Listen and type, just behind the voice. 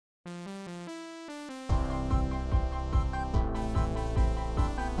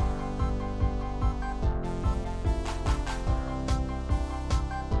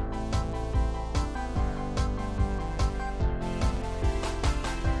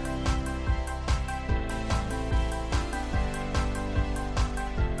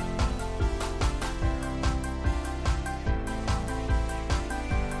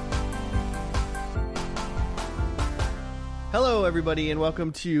Hello, everybody, and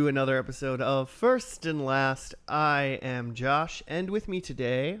welcome to another episode of First and Last. I am Josh, and with me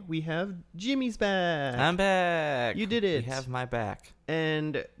today we have Jimmy's back. I'm back. You did it. You have my back.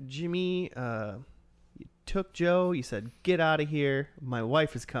 And Jimmy, you took Joe. You said, "Get out of here. My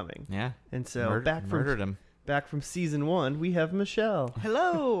wife is coming." Yeah. And so murdered him. Back from season 1, we have Michelle.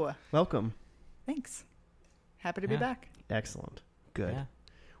 Hello. Welcome. Thanks. Happy to be back. Excellent. Good. Yeah.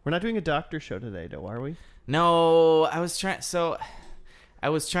 We're not doing a doctor show today, though, are we? No, I was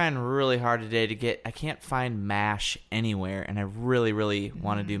trying really hard today to get. I can't find MASH anywhere, and I really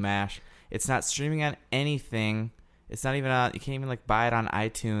want to do MASH. It's not streaming on anything. It's not even on. You can't even buy it on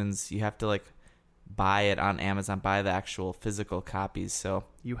iTunes. You have to buy it on Amazon. Buy the actual physical copies. So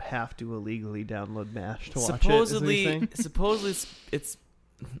You have to illegally download MASH to watch supposedly, it. supposedly it's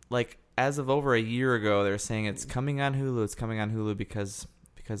as of over a year ago, they're saying it's coming on Hulu. It's coming on Hulu because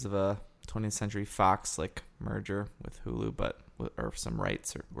of a 20th Century Fox merger with Hulu, or some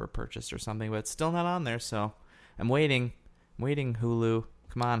rights were purchased or something, but it's still not on there. So I'm waiting, Hulu.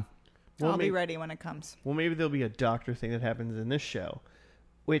 Come on. I'll be ready when it comes. Well, maybe there'll be a doctor thing that happens in this show.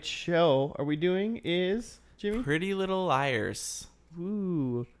 Which show are we doing? Is Jimmy? Pretty Little Liars.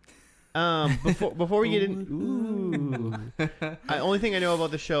 Ooh. Before we get in, the only thing I know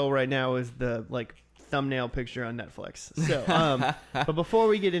about the show right now is the thumbnail picture on Netflix. So, but before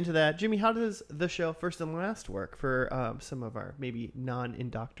we get into that, Jimmy, how does the show First and Last work for some of our maybe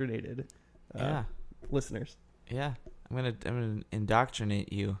non-indoctrinated listeners? Yeah, I'm gonna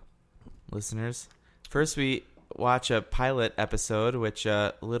indoctrinate you, listeners. First, we watch a pilot episode, which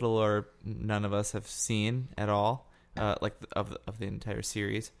little or none of us have seen at all, of the entire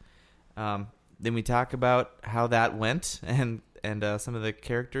series. Then we talk about how that went and some of the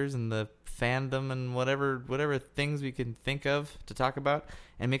characters and the fandom and whatever things we can think of to talk about,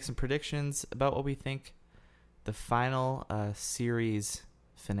 and make some predictions about what we think the final series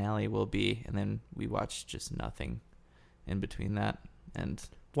finale will be. And then we watch just nothing in between that, and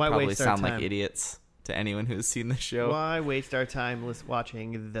probably sound like idiots to anyone who's seen the show. Why waste our time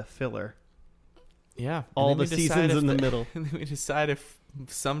watching the filler? Yeah, all the seasons in the middle. And then we decide if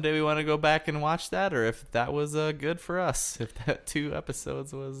someday we want to go back and watch that, or if that was good for us. If that 2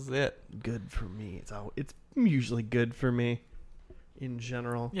 episodes was it. Good for me. It's usually good for me, in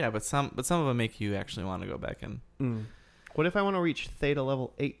general. Yeah, but some of them make you actually want to go back and. What if I want to reach Theta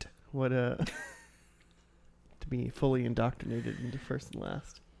level 8? What to be fully indoctrinated into First and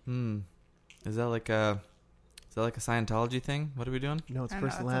Last? Is that like a Scientology thing? What are we doing? No, it's I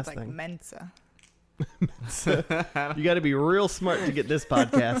First don't and know, Last it sounds like thing. Mensa. You got to be real smart to get this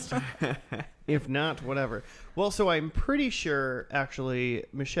podcast. If not, whatever. Well, so I'm pretty sure, actually,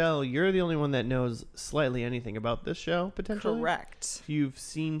 Michelle, you're the only one that knows slightly anything about this show, potentially. Correct. You've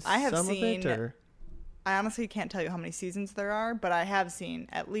seen I have some seen, of it, or? I honestly can't tell you how many seasons there are, but I have seen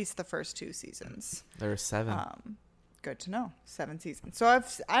at least the first 2 seasons. There are 7. Good to know. 7 seasons. So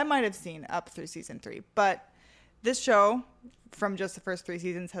I might have seen up through season 3, but this show, from just the first 3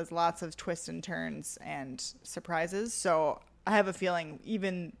 seasons, has lots of twists and turns and surprises. So I have a feeling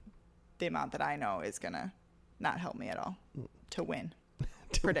even the amount that I know is going to not help me at all to win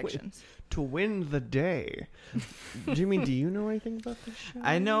predictions. To win the day. Jimmy, do you know anything about this show?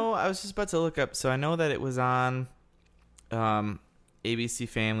 I know. I was just about to look up. So I know that it was on ABC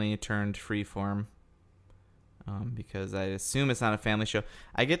Family turned Freeform. Because I assume it's not a family show.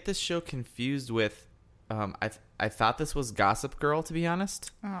 I get this show confused with. I thought this was Gossip Girl, to be honest.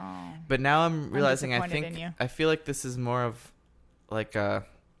 Oh, but now I'm realizing I feel like this is more of a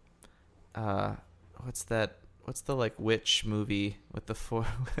what's the witch movie with the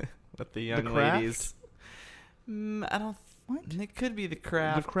with the young ladies? I don't. What? It could be The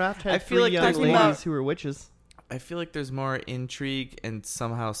Craft. The Craft had I feel 3 like young there's ladies more- who were witches. I feel like there's more intrigue and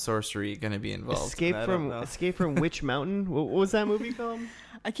somehow sorcery going to be involved. Escape from Witch Mountain. What was that movie called?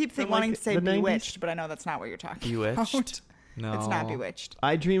 I keep From, wanting to say the 90s? Bewitched, but I know that's not what you're talking about. Bewitched? No, It's not Bewitched.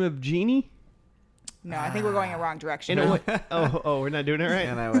 I Dream of Jeannie. No, I think we're going in the wrong direction. We're not doing it right.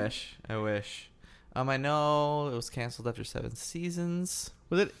 And I wish. I know it was canceled after 7 seasons.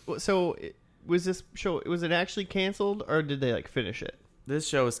 Was this show? Was it actually canceled, or did they finish it? This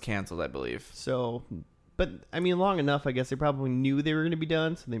show was canceled, I believe. So, but I mean, long enough. I guess they probably knew they were going to be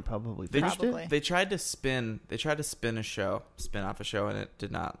done, so they probably finished Probably. it. They tried to spin off a show, and it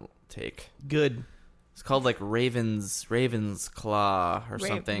did not take. Good. It's called Raven's Claw or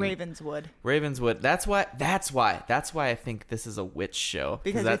something. Ravenswood. That's why I think this is a witch show.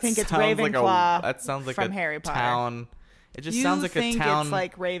 Because that I think it's sounds Ravenclaw that sounds like from a Harry Potter. town. It just You sounds like a think town. it's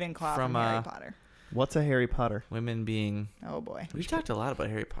like Ravenclaw from Harry Potter. What's a Harry Potter? Women being. Oh boy. We've talked a lot about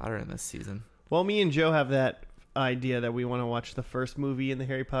Harry Potter in this season. Well, me and Joe have that idea that we want to watch the first movie in the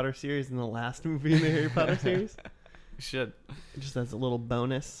Harry Potter series and the last movie in the Harry Potter series. We should. Just as a little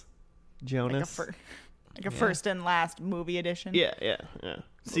bonus. Jonas. Like a first and last movie edition. Yeah.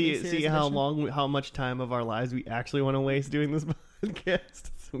 See series how edition. how much time of our lives we actually want to waste doing this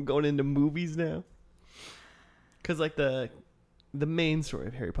podcast. So I'm going into movies now. Because like the main story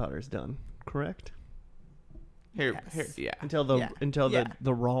of Harry Potter is done, correct? Here, Yes. yeah. Until the Yeah.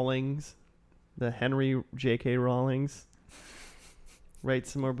 the Rawlings, the Henry J.K. Rawlings, write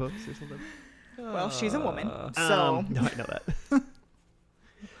some more books or something. Well, she's a woman, so No, I know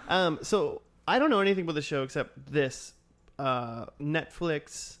that. So I don't know anything about the show except this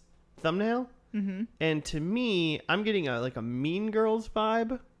Netflix thumbnail, and to me, I'm getting a Mean Girls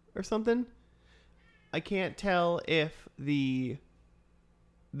vibe or something. I can't tell if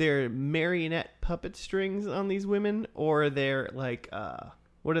they're marionette puppet strings on these women or they're like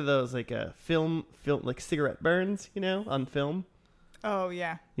what are those, like a film like cigarette burns, on film. oh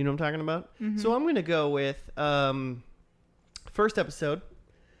yeah. You know what I'm talking about? So I'm going to go with first episode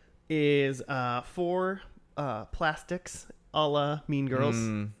is 4 plastics a la Mean Girls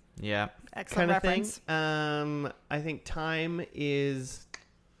Yeah. Excellent kind of reference. thing. I think time is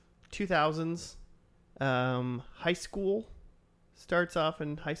 2000s. High school. Starts off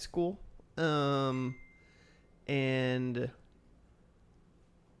in high school. And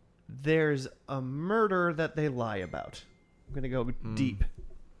there's a murder that they lie about. I'm going to go deep.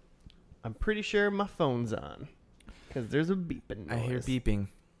 I'm pretty sure my phone's on. Because there's a beeping noise. I hear beeping.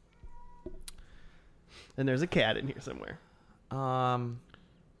 And there's a cat in here somewhere. I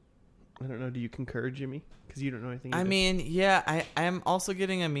I don't know. Do you concur, Jimmy? Because you don't know anything. I either. mean, yeah, I'm also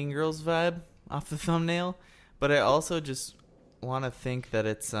getting a Mean Girls vibe off the thumbnail, but I also just want to think that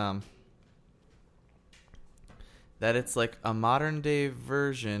it's like a modern day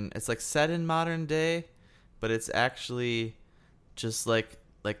version. It's like set in modern day, but it's actually just like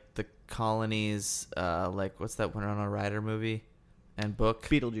the colonies, like what's that Winona Ryder movie and book?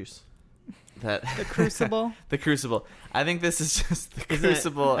 Beetlejuice. That The Crucible. The Crucible. I think this is just the Isn't it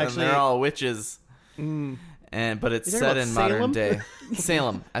Crucible, and actually- they're all witches. Mm. But it's You talking set about in modern Salem? day.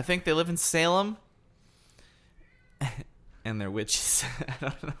 Salem. I think they live in Salem. And they're witches. I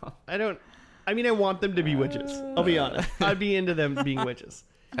don't know. I mean, I want them to be witches. I'll be honest. I'd be into them being witches.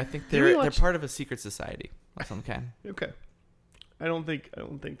 I think Did we they're watch- part of a secret society of some kind. Okay. I don't think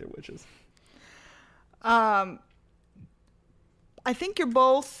they're witches. I think you're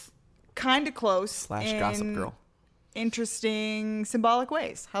both kind of close. / Gossip in Girl. Interesting symbolic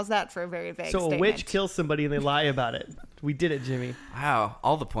ways. How's that for a very vague So statement? a witch kills somebody and they lie about it. We did it, Jimmy. Wow,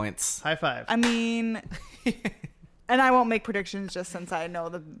 all the points. High five. I mean, and I won't make predictions just since I know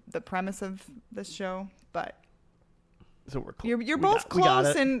the premise of this show, but So we're close. you're both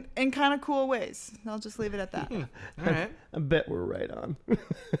close in kind of cool ways. I'll just leave it at that. All right. I bet we're right on.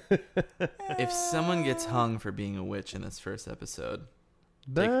 If someone gets hung for being a witch in this first episode,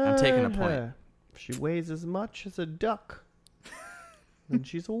 I'm taking a point. If she weighs as much as a duck, then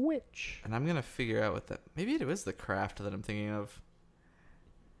she's a witch. And I'm going to figure out what that... Maybe it was The Craft that I'm thinking of.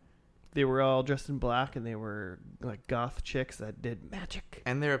 They were all dressed in black and they were like goth chicks that did magic.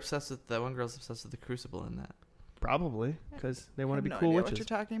 And they're obsessed with... That one girl's obsessed with the Crucible in that. Probably, because they want to be no cool idea witches. what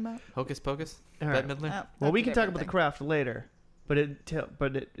you're talking about. Hocus Pocus? All Bette right. Midler? Oh, Well, that's we a can talk different about the thing. craft later, but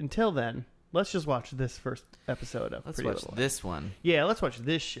until then, let's just watch this first episode of Let's Pretty watch Little Liars. this one. Yeah, let's watch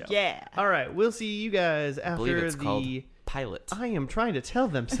this show. Yeah. All right, we'll see you guys I believe after it's called the. Pilot. I am trying to tell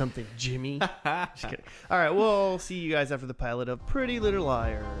them something, Jimmy. Just kidding. All right, we'll see you guys after the pilot of Pretty Little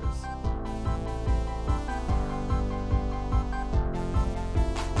Liars.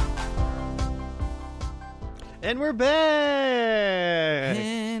 And we're back.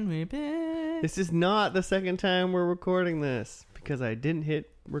 And we're back. This is not the second time we're recording this because I didn't hit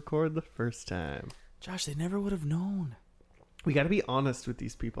record the first time. Josh, they never would have known. We got to be honest with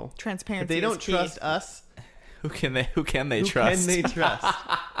these people. Transparency. If they don't is key. trust us, Who can they who trust? can they trust?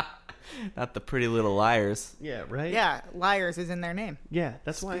 Not the Pretty Little Liars. Yeah, right? Yeah, liars is in their name. Yeah,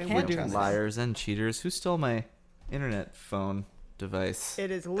 that's why You we're can't doing trust this. Liars and cheaters. Who stole my internet phone device?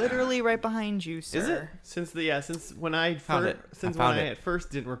 It is literally right behind you, sir. Is it? Since when I Found it. since I when found I it. at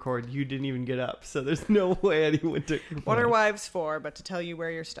first didn't record, you didn't even get up. So there's no way anyone took your What are phone. wives for but to tell you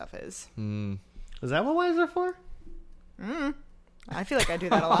where your stuff is? Hmm. Is that what wives are for? I feel like I do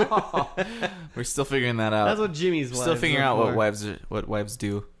that a lot. We're still figuring that out. That's what Jimmy's We're wives still figuring are out for. what wives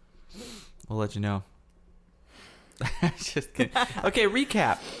do. We'll let you know. Just kidding. Okay,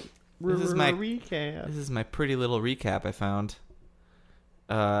 recap. This is my recap. This is my pretty little recap I found.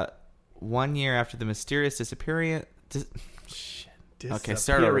 1 year after the mysterious disappearance. Shit. Okay,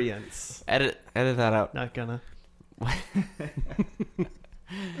 start over. Disappearance. Edit that out. Not gonna.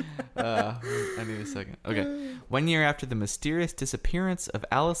 I need a second. Okay. 1 year after the mysterious disappearance of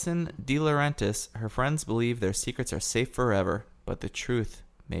Allison De Laurentiis, her friends believe their secrets are safe forever, but the truth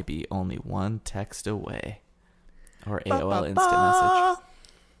may be only one text away. Or AOL instant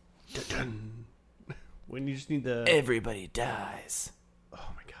message. Dun-dun. When you just need the... Everybody dies. Oh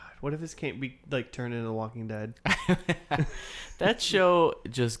my god. What if this can't be like turned into The Walking Dead? That show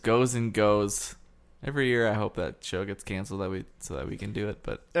just goes and goes. Every year I hope that show gets canceled so that we can do it.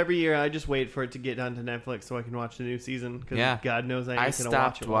 But Every year I just wait for it to get onto Netflix so I can watch the new season. Because God knows I ain't going to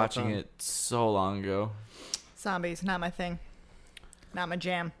watch it. stopped watching it so long ago. Zombies, not my thing. Not my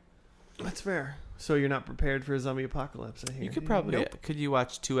jam. That's fair. So you're not prepared for a zombie apocalypse, I hear. You could probably... Nope. Could you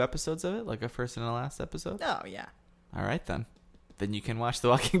watch 2 episodes of it? Like a first and a last episode? Oh, yeah. All right, then. Then you can watch The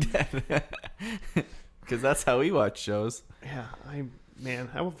Walking Dead. Because that's how we watch shows. Yeah,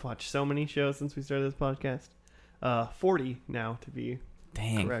 I've watched so many shows since we started this podcast. 40 now, to be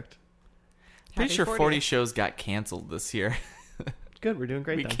correct. Pretty Happy sure 40 shows got canceled this year. Good, we're doing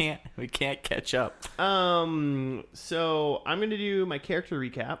great. We can't catch up. So I'm going to do my character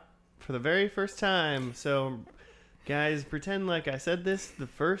recap for the very first time. So, guys, pretend like I said this the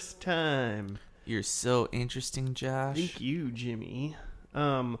first time. You're so interesting, Josh. Thank you, Jimmy.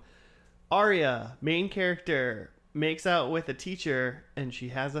 Arya, main character, makes out with a teacher, and she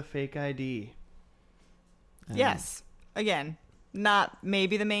has a fake ID. Yes. Again, not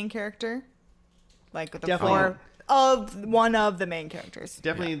maybe the main character. Like the Definitely. one of the main characters.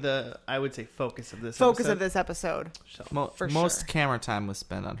 Definitely I would say, focus of this episode. So. For most sure. camera time was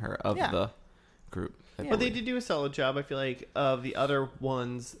spent on her of the group. But they did do a solid job, I feel like, of the other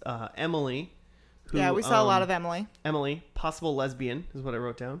ones. Emily. Who, We saw a lot of Emily. Emily, possible lesbian, is what I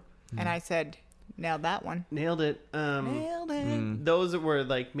wrote down. And I said, nailed that one. Nailed it. Nailed it. Those were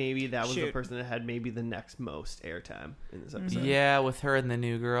like maybe that was the Shoot. person that had maybe the next most airtime in this episode. Yeah, with her and the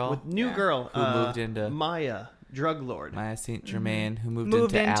new girl. With new Yeah. girl Who moved into- Maya, drug lord. Maya St. Germain, who moved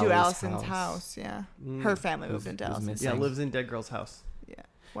Moved into Allie's Allison's house. Yeah. Her family Who's- moved into who's Allison's. missing. Yeah, lives in dead girl's house. Yeah.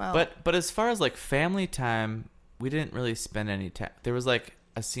 Well. But as far as like family time, we didn't really spend any time. There was like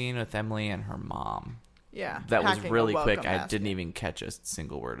a scene with Emily and her mom. yeah. That was packing a really quick. welcome I basket. didn't even catch a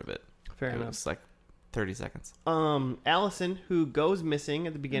single word of it. Fair It enough. was like 30 seconds. Allison, who goes missing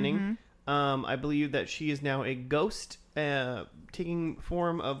at the beginning. Mm-hmm. I believe that she is now a ghost, taking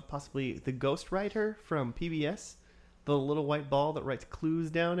form of possibly the ghost writer from PBS, the little white ball that writes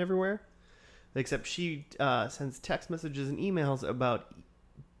clues down everywhere. Except she sends text messages and emails about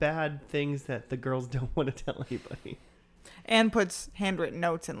bad things that the girls don't want to tell anybody. And puts handwritten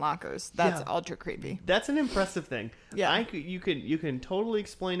notes in lockers. That's Yeah. ultra creepy. That's an impressive thing. Yeah. You can totally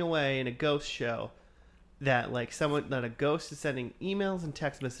explain away in a ghost show that a ghost is sending emails and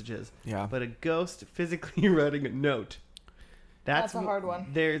text messages. Yeah. But a ghost physically writing a note. That's a hard one.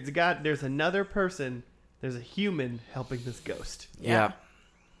 There's another person. There's a human helping this ghost. Yeah.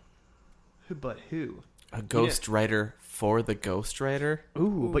 But who? A ghost writer for the ghost writer.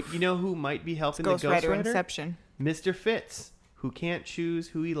 Ooh, but you know who might be helping the Ghost ghost Rider writer? Inception. Mr. Fitz, who can't choose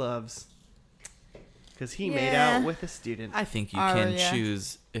who he loves. Because he made Yeah. out with a student. I think you Oh, can yeah.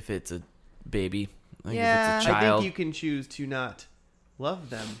 choose if it's a baby. Like Yeah. if it's a child. I think you can choose to not love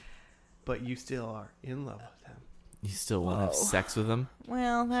them, but you still are in love with them. You still want to have Whoa. sex with them.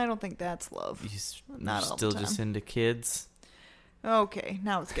 Well, I don't think that's love. You're Not all the still time. just into kids. Okay,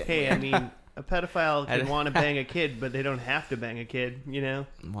 now it's getting Hey, I weird. mean, a pedophile I- can want to bang a kid, but they don't have to bang a kid, you know?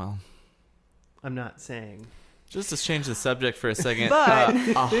 Well, I'm not saying. just to change the subject for a second. But-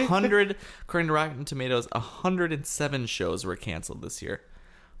 100, according to Rotten Tomatoes, 107 shows were canceled this year.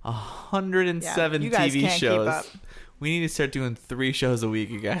 107 Yeah, you guys TV can't keep shows. up. We need to start doing 3 shows a week,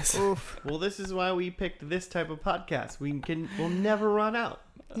 you guys. Oof. Well, this is why we picked this type of podcast. We'll never run out.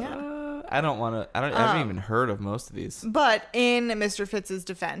 Yeah. I don't want to. I haven't even heard of most of these. But in Mr. Fitz's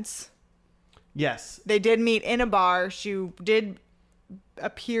defense, Yes. they did meet in a bar. She did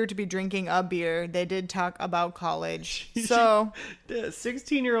appear to be drinking a beer. They did talk about college. So, The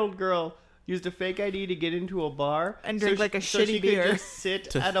 16-year-old girl used a fake ID to get into a bar And drink like a so shitty she beer. could just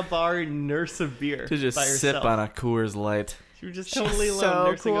sit at a bar and nurse a beer To just by sip herself. on a Coors Light. She was just totally alone So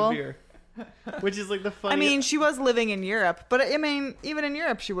nursing cool. a beer, which is like the funniest. I mean, she was living in Europe, but I mean, even in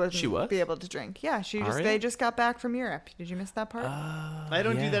Europe, she wouldn't She was? be able to drink. Yeah, Aria? they just got back from Europe. Did you miss that part? I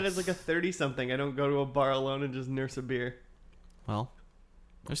don't do that as like a 30-something. I don't go to a bar alone and just nurse a beer. Well,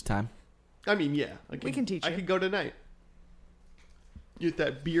 there's time. I mean, yeah, We can teach I you. could go tonight. Get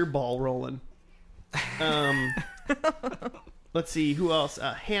that beer ball rolling. Let's see who else.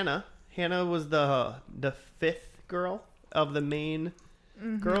 Hannah. Hannah was the fifth girl of the main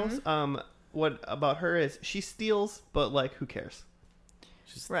Mm-hmm. girls. what about her is she steals, but like who cares?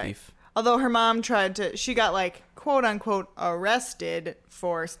 She's Right. a thief. Although her mom she got like quote unquote arrested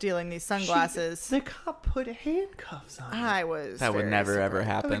for stealing these sunglasses. The cop put handcuffs on. I was That would very never ever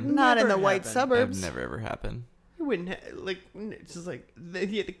surprised. happen. Not in Never the white happen. That would suburbs. never ever happen. You wouldn't it's just like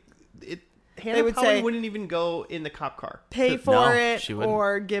Hannah They would probably say- wouldn't even go in the cop car. Pay for No, it she wouldn't.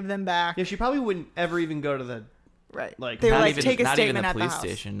 or give them back. Yeah, she probably wouldn't ever even go to the. Right. Like, they were not like, even, take a not even statement the at the police house.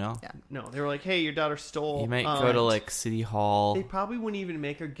 station. No. Yeah. No, they were like, "Hey, your daughter stole." You might go to like City Hall. They probably wouldn't even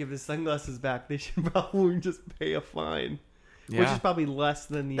make her give the sunglasses back. They should probably just pay a fine, which Yeah. is probably less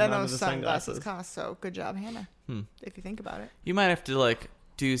than the Then amount of those the sunglasses sunglasses. cost. So good job, Hannah. Hmm. If you think about it. You might have to like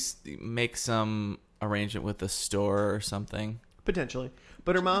make some arrangement with the store or something. Potentially,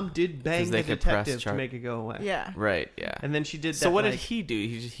 but her mom did bang 'Cause the they could press detective to charge- make it go away. Yeah. Right. Yeah. and then she did. So that, what like, did he do?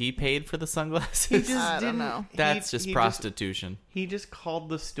 He paid for the sunglasses. He just I don't didn't know. That's just he prostitution. He just called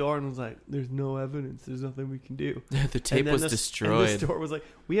the store and was like, "There's no evidence. There's nothing we can do." The tape And then was And destroyed. the store was like,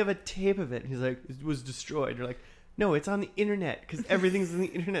 "We have a tape of it." And he's like, "It was destroyed." You're like, "No, it's on the internet because everything's on the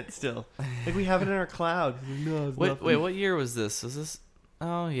internet still. Like we have it in our cloud." He's like, no, it's nothing." Wait, what year was this? Was this?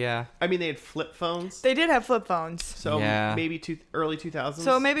 Oh yeah. I mean, they had flip phones, They did have flip phones. so Yeah. maybe early 2000s.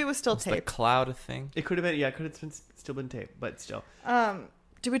 So maybe it was still Was the tape. cloud a thing? it could have been. Yeah, it could have still been tape, but still.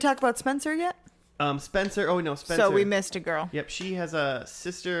 Did we talk about Spencer yet? Spencer. Oh no, Spencer. So we missed a girl. Yep, she has a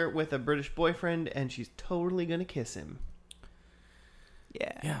sister with a British boyfriend, and she's totally gonna kiss him.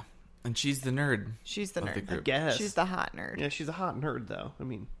 Yeah. Yeah. And she's the nerd. She's the Of the nerd. I group. guess. She's the hot nerd. Yeah, she's a hot nerd, though. I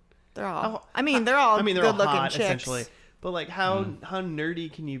mean, They're all. Oh, I mean, they're all. they're all good-looking hot, chicks. essentially. But like, how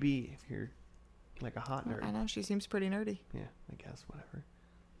nerdy can you be if you're like a hot nerd? I know she seems pretty nerdy. Yeah, I guess whatever.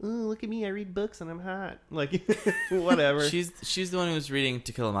 Oh, look at me! I read books and I'm hot. Like, whatever. She's the one who was reading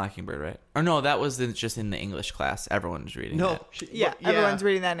To Kill a Mockingbird, right? Or no, that was just in the English class. Everyone was reading no, that. Yeah, everyone's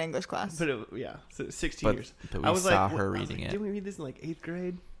reading that in English class. But so 16 But- years. but we I was saw like, her I was reading like, it. Didn't we read this in like 8th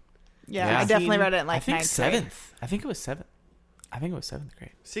grade? yeah, Yeah. I definitely read it in like I think ninth grade. seventh. I think it was seventh. I think it was seventh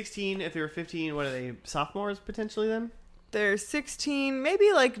grade. 16. If they were 15, what are they? Sophomores potentially then? They're 16,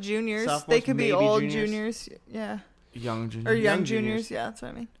 maybe like juniors. Sophomores, They could be maybe old juniors. juniors. Yeah. Young junior. Or young Young juniors. juniors. Yeah, that's what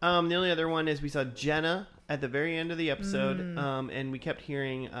I mean. The only other one is we saw Jenna at the very end of the episode, Mm. and we kept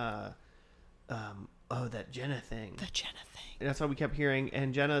hearing, that Jenna thing. The Jenna thing. And that's what we kept hearing.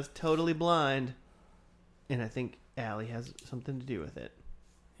 And Jenna's totally blind, and I think Allie has something to do with it.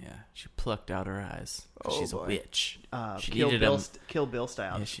 Yeah, she plucked out her eyes. Oh, She's boy. a witch. She Kill needed Bill, him. Kill Bill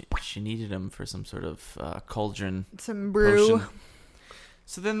style. Yeah, she needed him for some sort of cauldron Some brew. potion.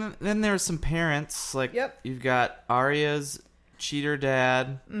 So then there were some parents. Like, Yep. you've got Arya's cheater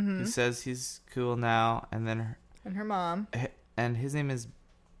dad, Mm-hmm. who says he's cool now, and then And her mom. and his name is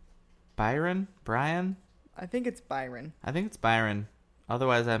Brian. I think it's Byron. I think it's Byron.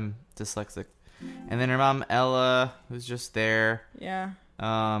 Otherwise, I'm dyslexic. And then her mom Ella, who's just there. Yeah.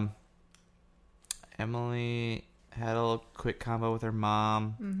 Emily had a little quick combo with her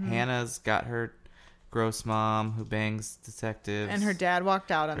mom. Mm-hmm. Hannah's got her gross mom who bangs detectives. And her dad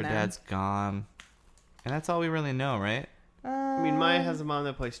walked out on Her them. dad's gone. And that's all we really know, right? I mean, Maya has a mom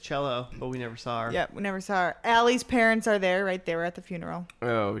that plays cello, but we never saw her. Yep, we never saw her. Allie's parents are there, right? They were at the funeral.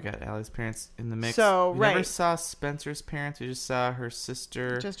 Oh, we got Allie's parents in the mix. So, we never right. saw Spencer's parents. We just saw her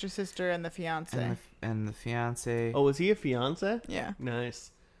sister Just her sister and the fiance. and the fiance. Oh, was he a fiance? Yeah.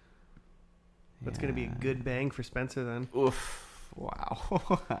 Nice. That's gonna be a Yeah. good bang for Spencer then. Oof.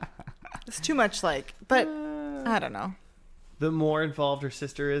 Wow. It's too much like, but I don't know. The more involved her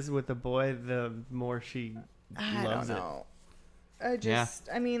sister is with the boy, the more she I loves don't it. know.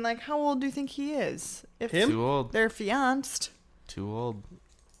 I mean, like, how old do you think he is? If Him? Too old. they're fianced. Too old.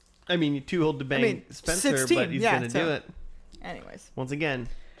 I mean, you're too old to bang mean, Spencer, 16, but he's yeah, gonna so- do it. Anyways. Once again,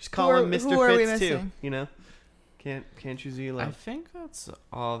 just Who call are- him Mr. who are we Fitz too. missing? You know, can't choose who you I love. think that's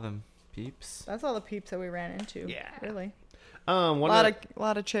all them peeps. That's all the peeps that we ran into. Yeah. Really. One A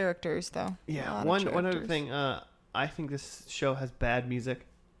lot of characters, though. yeah. Lot of One other characters. thing. I think this show has bad music.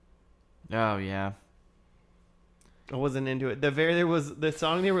 Oh yeah. I wasn't into it. There was the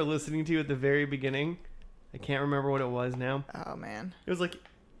song they were listening to at the very beginning. I can't remember what it was now. Oh, man. It was like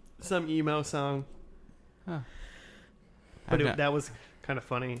some emo song, Huh. but I've not- that was kind of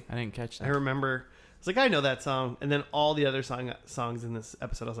funny. I didn't catch I that. remember. I was like, I know that song, and then all the other songs in this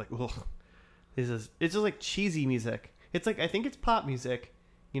episode, I was like, ugh, it's just like cheesy music. It's like I think it's pop music,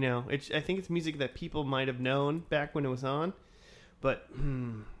 you know. I think it's music that people might have known back when it was on, but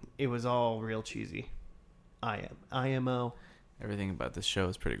it was all real cheesy. IMO. Everything about this show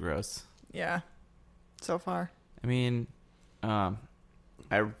is pretty gross. Yeah. So far. I mean,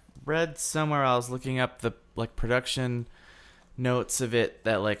 I read somewhere I was looking up the production notes of it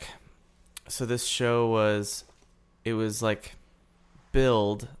that so this show was, it was like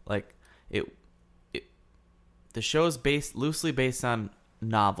billed like it the show is loosely based on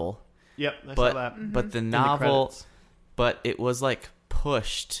novel. Yep, I but saw that. but the In novel, credits. but it was like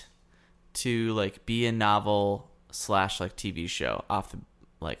pushed to like be a novel / like TV show off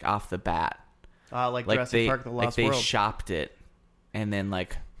the bat. Like Like Jurassic they Park: The Lost like they World. shopped it, and then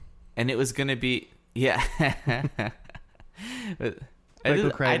and it was gonna be But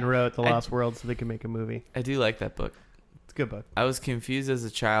Michael Crichton wrote The I- Lost World so they could make a movie. I do like that book. It's a good book. I was confused as a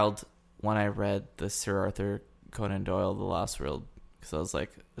child when I read the Sir Arthur Conan Doyle The Lost World, because I was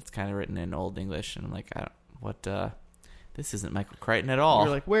like, it's kind of written in Old English, and I'm like, this isn't Michael Crichton at all.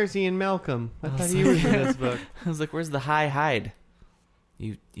 You're like, where's Ian Malcolm? I thought was he was in this book. I was like, where's the hide?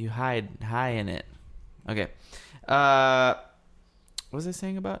 You hide high in it. Okay. What was I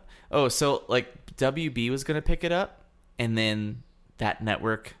saying about? Oh, so like WB was gonna pick it up, and then that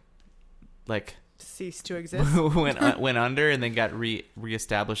network like Ceased to exist. went under, and then got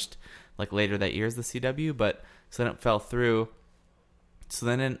reestablished like later that year as the CW. But so then it fell through. So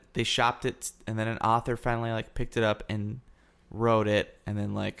then they shopped it, and then an author finally like picked it up and wrote it, and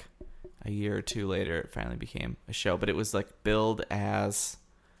then like a year or two later, it finally became a show. But it was like billed as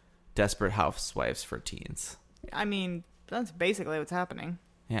Desperate Housewives for teens. I mean, that's basically what's happening.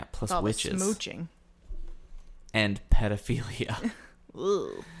 Yeah, plus It's all witches the smooching. and pedophilia.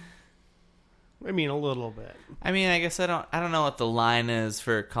 Ugh. I mean, a little bit. I mean, I guess I don't know what the line is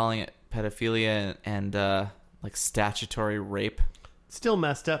for calling it pedophilia and like statutory rape. Still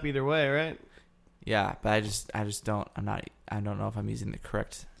messed up either way, right? Yeah, but I just don't. I don't know if I'm using the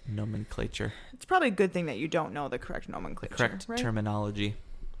correct nomenclature, It's probably a good thing that you don't know the correct the nomenclature. correct right? terminology.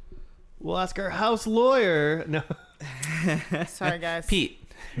 We'll ask our house lawyer. No, Sorry, guys. Pete.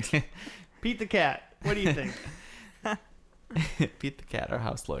 Pete the cat. What do you think? Pete the cat, our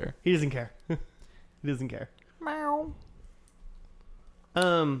house lawyer. He doesn't care. He doesn't care. Meow.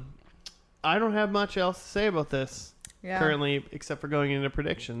 I don't have much else to say about this Yeah. currently, except for going into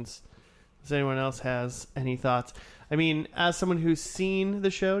predictions. Does anyone else has any thoughts? I mean, as someone who's seen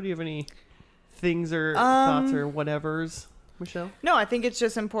the show, do you have any things or thoughts or whatevers, Michelle? No, I think it's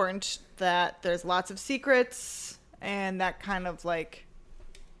just important that there's lots of secrets and that kind of like,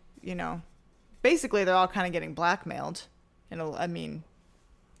 you know, basically they're all kind of getting blackmailed. I mean,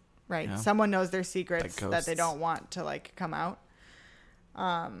 right? Yeah. Someone knows their secrets Like that they ghosts. don't want to like come out.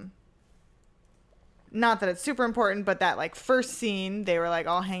 Not that it's super important, but that like first scene, they were like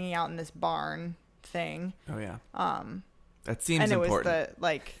all hanging out in this barn thing. Oh yeah. That seems And it important. was the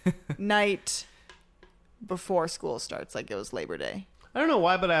like night before school starts, like it was Labor Day. I don't know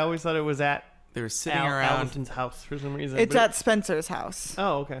why, but I always thought it was at They were sitting Al around. Allison's house for some reason. It's but- at Spencer's house.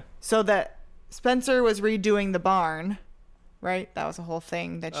 Oh, okay. So that Spencer was redoing the barn, right? That was a whole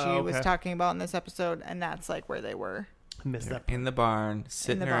thing that she Oh, was okay. talking about in this episode, and that's like where they were I missed They were that. in the barn, in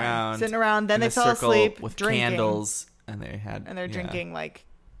sitting the barn. around, Sitting around. Then in they a fell circle asleep with drinking, candles, and they had and they're yeah. drinking like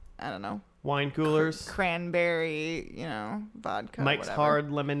I don't know, Wine coolers. cranberry, vodka, Mike's whatever.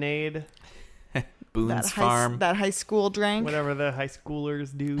 Hard Lemonade. Boone's that Farm. that high school drank. Whatever the high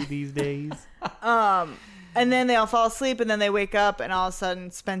schoolers do these days. And then they all fall asleep, and then they wake up, and all of a sudden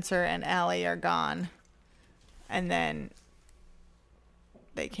Spencer and Allie are gone, and then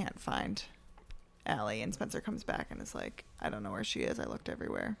they can't find Allie, and Spencer comes back and is like, I don't know where she is. I looked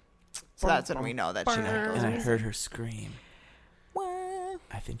everywhere. So that's when we know that she and I heard her scream. Wah.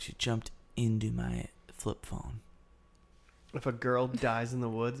 I think she jumped into my flip phone. If a girl dies in the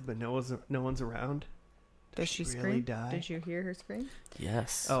woods but no one's around, Does she really scream? die? Did you hear her scream?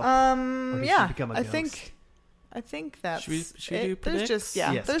 Yes. Oh. Or did she Yeah. become a I ghost? think that's Should we do there's just predicts?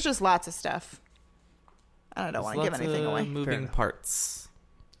 Yes. there's just lots of stuff. I don't want to give anything away. Fair Moving enough. parts.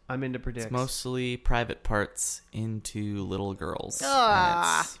 I'm into predicts. It's mostly private parts into little girls.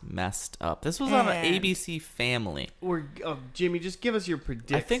 Ah. And it's messed up. This was on an And- ABC Family. Jimmy, just give us your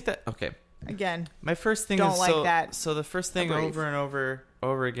predicts. I think that okay. Again, My first thing Don't is like so that. so the first thing Agree. over and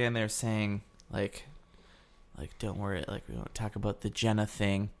over again they're saying like don't worry, like we won't talk about the Jenna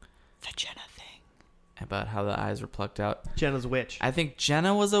thing, the Jenna thing. about how the eyes were plucked out. Jenna's witch. I think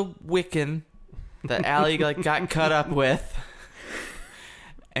Jenna was a Wiccan that Allie like got cut up with,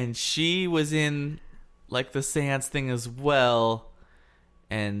 and she was in like the seance thing as well,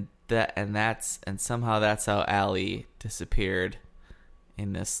 and somehow that's how Allie disappeared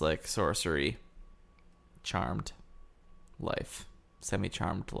in this like sorcery charmed life,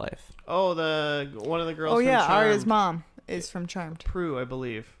 semi-charmed life. Oh, one of the girls. Oh from yeah, Charmed. Arya's mom is from Charmed. Prue, I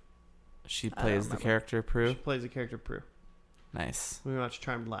believe. She don't plays the remember. character Prue. She plays the character Prue. Nice, We watched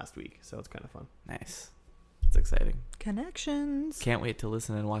Charmed last week, so it's kind of fun. nice. It's exciting. Connections. Can't wait to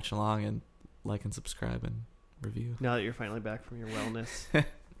listen and watch along and like and subscribe and review. Now that you're finally back from your wellness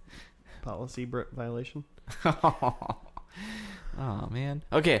policy violation. Oh man.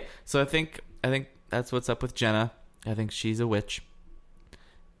 Okay, so I think that's what's up with Jenna. I think she's a witch.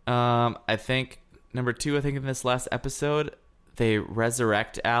 I think number 2. I think in this last episode they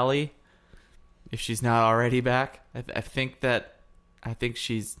resurrect Allie. If she's not already back, I think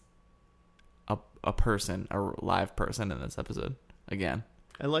she's a person, a live person in this episode again.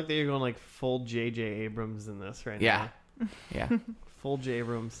 I like that you're going like full J.J. Abrams in this right Yeah. now. Yeah. Full J.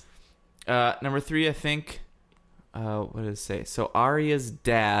 Abrams. Number 3, I think. What did it say? So Arya's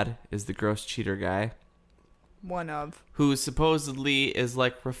dad is the gross cheater guy, One of. who supposedly is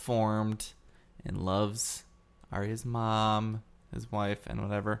like reformed and loves Arya's mom, his wife, and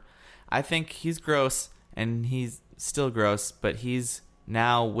whatever. I think he's gross, and he's still gross, but he's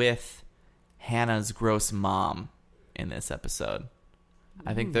now with Hannah's gross mom in this episode.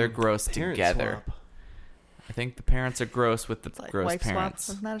 I think they're gross Parent together. swap. I think the parents are gross with the It's like gross Wife parents.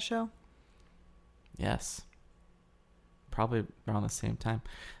 Swap. Wasn't that a show? Yes. Probably around the same time.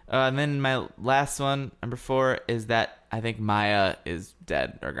 And then my last one, number 4, is that I think Maya is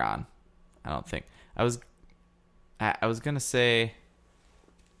dead or gone. I don't think. I was going to say...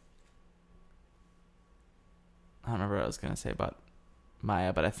 I don't remember what I was going to say about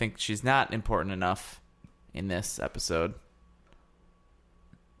Maya, but I think she's not important enough in this episode.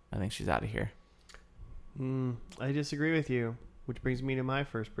 I think she's out of here. I disagree with you, which brings me to my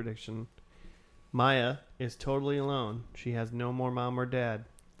first prediction. Maya is totally alone. She has no more mom or dad,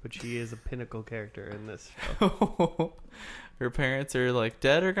 but she is a pinnacle character in this show. Her parents are like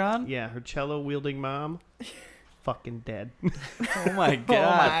dead or gone? Yeah, her cello-wielding mom, fucking dead. Oh my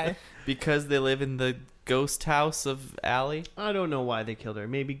god. my. Because they live in the ghost house of Allie? I don't know why they killed her.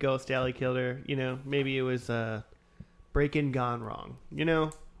 Maybe Ghost Alley killed her. You know, maybe it was break-in gone wrong. You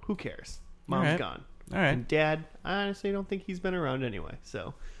know, who cares? Mom's Alright. gone. All right. And Dad, I honestly don't think he's been around anyway.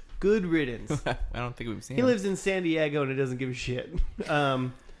 So, good riddance. I don't think we've seen He him lives in San Diego and it doesn't give a shit.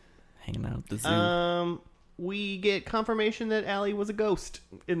 hanging out at the zoo. We get confirmation that Allie was a ghost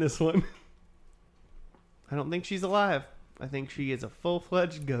in this one. I don't think she's alive. I think she is a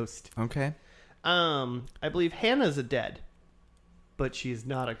full-fledged ghost. Okay. I believe Hannah's a dead, but she is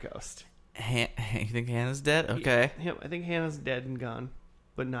not a ghost. You think Hannah's dead? Okay. Yeah, I think Hannah's dead and gone,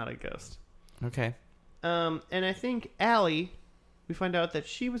 but not a ghost. Okay. And I think Allie, we find out that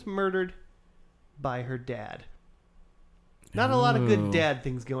she was murdered by her dad. Not a lot of good Ooh. dad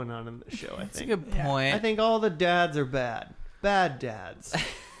things going on in the show, I That's a think. good Yeah. point. I think all the dads are bad. Bad dads.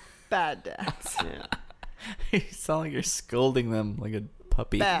 Bad dads. Yeah. You sound like you're scolding them like a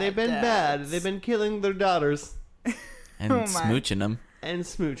puppy. Bad They've been bad. dads. They've been killing their daughters And Oh my. smooching them. and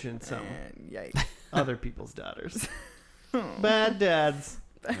smooching some And yikes. other people's daughters. Bad dads.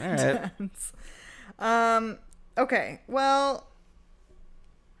 All right. Okay, well,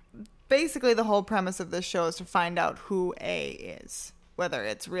 basically the whole premise of this show is to find out who A is, whether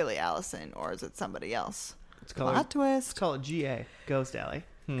it's really Allison or is it somebody else. Let's call Plot it, twist. let's call it GA. Ghost Alley.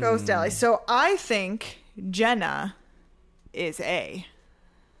 Ghost Alley. So I think Jenna is A.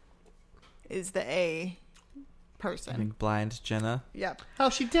 Is the A I person. think blind Jenna. Yep.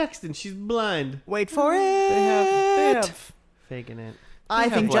 How's she texting? She's blind. Wait for it. They have Faking it. I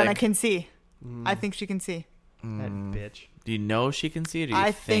have, think Jenna like- can see. Mm, I think she can see. that bitch. Do you know she can see? Or do you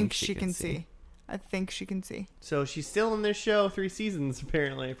I think think she can see. I think she can see. So she's still in this show 3 seasons,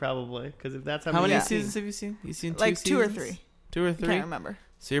 apparently, probably. Because if that's How many Yeah. seasons have you seen? You seen two Like seasons? 2 or 3. 2 or I 3? can't remember.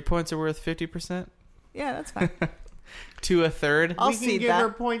 So your points are worth 50%? Yeah, that's fine. To a third? I'll we can see give that. her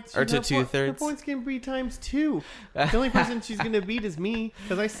points. Or to her 2/3. Her points can be times 2. The only person she's going to beat is me,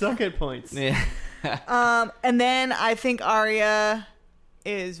 because I suck at points. Yeah. And then I think Arya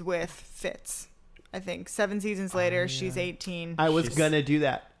is with Fitz. I think 7 seasons later, she's 18. I was She's- going to do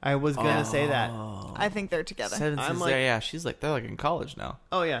that. I was going to say that. I think they're together. 7 I'm seasons like- there, yeah. She's like, they're like in college now.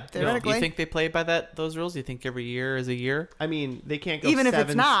 Oh, yeah. They're No, gonna- Do you Technically. think they play by those rules? Do you think every year is a year? I mean, they can't go Even if 7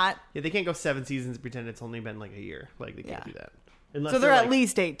 it's not. Yeah, they can't go 7 seasons and pretend it's only been like a year. Like, they can't Yeah. do that. Unless So they're at like-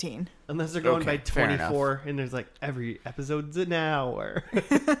 least 18. Unless they're going Okay, by fair 24 and there's like every episode's an hour.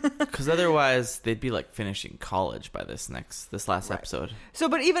 Because otherwise, they'd be like finishing college by this last Right. episode. So,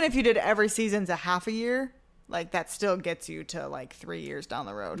 but even if you did every season's a half a year, like that still gets you to like 3 years down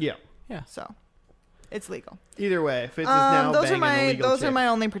the road. Yeah. Yeah. So, it's legal. Either way, Fitz is now those are banging a my legal chick.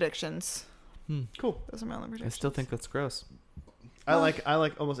 only predictions. Cool. Those are my only I predictions. still think that's gross. I like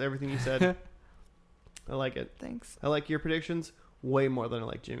almost everything you said. I like it. Thanks. I like your predictions way more than I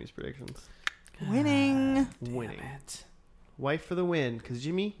like Jimmy's predictions. Winning. Winning. wife for the win. Because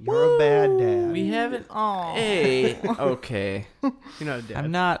Jimmy, you're a bad dad. We haven't. Oh, Hey, okay. You're not a dad.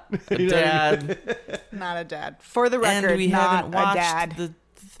 I'm not a You're not dad. not a dad. For the record, And we not haven't watched a dad. the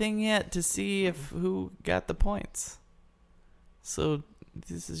thing yet to see if who got the points. So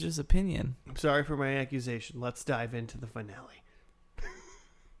this is just opinion. I'm sorry for my accusation. Let's dive into the finale.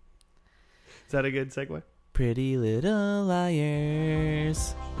 Is that a good segue? Pretty Little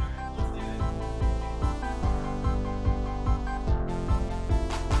Liars.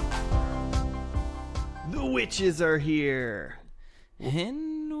 The witches are here.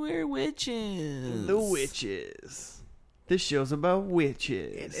 And we're witches. The witches. This show's about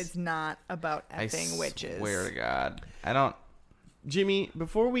witches. It's not about effing witches. Swear to God. I don't. Jimmy,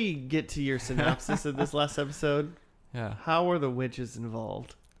 before we get to your synopsis of this last episode, Yeah. how are the witches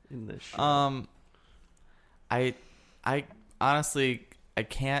involved in this show? I honestly I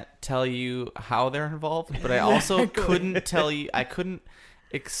can't tell you how they're involved, but I also couldn't tell you. I couldn't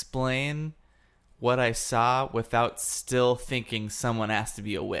explain what I saw without still thinking someone has to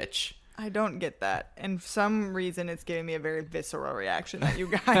be a witch. I don't get that. And for some reason, it's giving me a very visceral reaction that you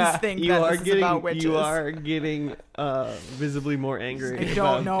guys think You that are this is about witches. you are getting visibly more angry. I about-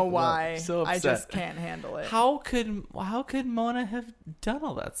 don't know why. so I upset. just can't handle it. How could Mona have done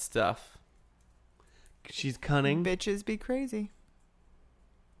all that stuff? She's cunning. Bitches be crazy.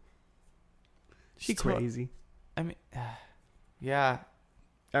 She's to- crazy. I mean, yeah,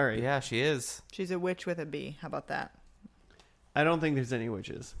 All right. yeah, she is. She's a witch with a B. How about that? I don't think there's any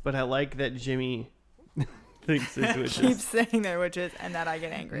witches, but I like that Jimmy thinks there's Keep witches. saying they're witches and that I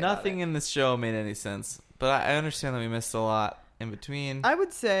get angry Nothing about in this show made any sense, but I understand that we missed a lot in between. it. I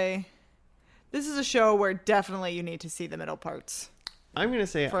would say this is a show where definitely you need to see the middle parts I'm gonna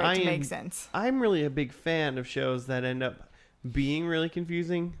say for it to make sense. I'm really a big fan of shows that end up being really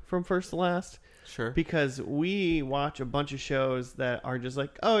confusing from first to last. Sure. Because we watch a bunch of shows that are just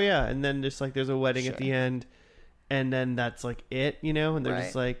like, oh yeah, and then just like there's a wedding at Sure. the end, and then that's like it, you know, and they're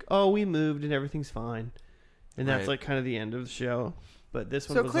just Right. like, oh, we moved and everything's fine, and that's Right. like kind of the end of the show. But this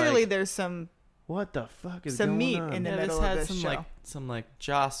one So was clearly like, there's some what the fuck is some going meat on? in the Yeah, middle this of had this show. some like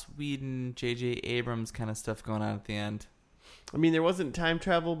Joss Whedon, J.J. Abrams kind of stuff going on at the end. I mean, there wasn't time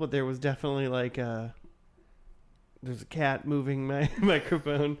travel, but there was definitely like there's a cat moving my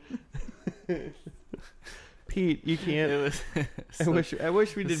microphone. Pete, you can't. I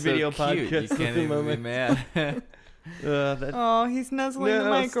wish we did video podcasts You can't at the even moment. be mad. Oh, he's nuzzling the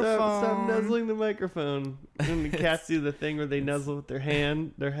microphone. Stop nuzzling the microphone. And the cats do the thing where they nuzzle with their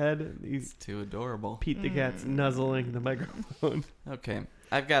head. It's too adorable. Pete the cat's nuzzling the microphone. Okay,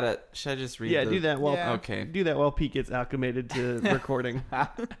 I've got to. Should I just read? Yeah, do that while Yeah. Okay. do that while Pete gets acclimated to recording.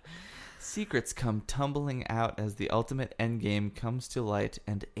 Secrets come tumbling out as the ultimate endgame comes to light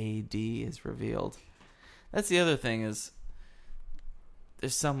and AD is revealed. That's the other thing is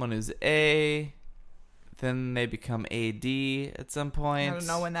there's someone who's A, then they become AD at some point. I don't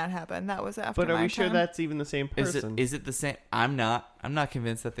know when that happened. That was after But are my we sure time. that's even the same person? Is it the same? I'm not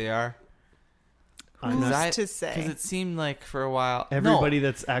convinced that they are. I'm Who's not- to say? Because it seemed like for a while Everybody no,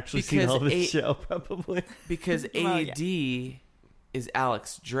 that's actually seen because all this show probably. because Well, AD is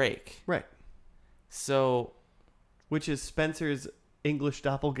Alex Drake. Right. So Which is Spencer's English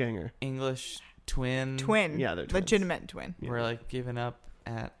doppelganger. English twin. Twin. Yeah, they're twins. legitimate twin. Yeah. We're like giving up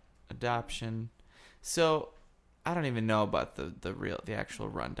at adoption. So I don't even know about the actual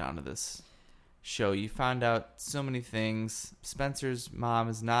rundown of this show. You found out so many things. Spencer's mom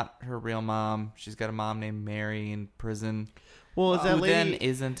is not her real mom. She's got a mom named Mary in prison. Well, is that Who then lady?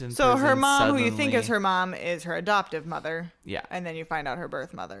 isn't in So prison her mom, who you think suddenly. is her mom, is her adoptive mother, Yeah. and then you find out her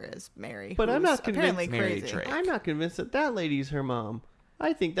birth mother is Mary. But I'm who's not convinced- apparently Mary crazy. Drake. I'm not convinced that lady's her mom.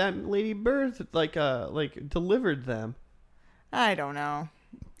 I think that lady birthed like delivered them, I don't know.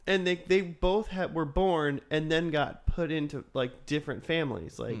 and they both were born and then got put into like different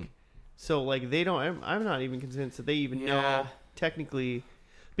families. Like, so like they don't. I'm not even convinced that they even know Yeah. technically,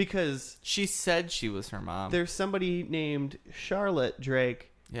 because She said she was her mom. there's somebody named Charlotte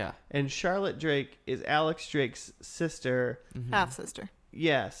Drake, Yeah. and Charlotte Drake is Alex Drake's sister. Mhm. Half sister.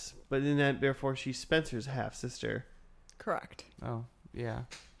 Yes, but then that therefore she's Spencer's half sister. Correct. Oh, yeah.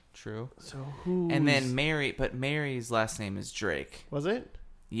 True. So who? And then Mary's last name is Drake. was it?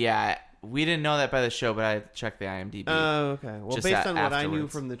 Yeah, we didn't know that by the show, but I checked the IMDb. Oh, okay. Well, Just based on what I knew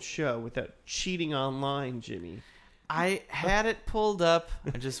afterwards. from the show, without cheating online, Jimmy. I had it pulled up.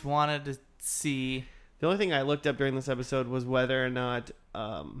 I just wanted to see. The only thing I looked up during this episode was whether or not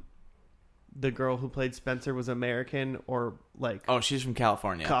the girl who played Spencer was American or like Oh, she's from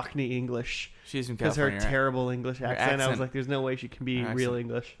California. Cockney English. She's from Because her California. right? terrible English accent, I was accent- like, "There's no way she can be her real accent-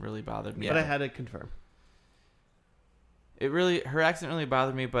 English." Really bothered me. But I had to confirm. her accent really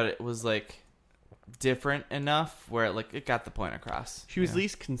bothered me, but it was like different enough where it got the point across. She was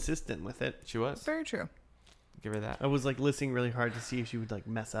least consistent with it. She was. Very true. Give her that. I was like listening really hard to see if she would like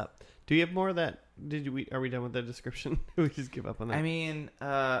mess up. Do you have more of that? Are we done with the description? We just give up on that. I mean,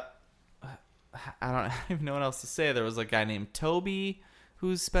 I don't even know what else to say. There was a guy named Toby,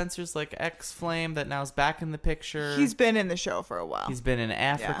 who's Spencer's like ex-flame that now is back in the picture. He's been in the show for a while. He's been in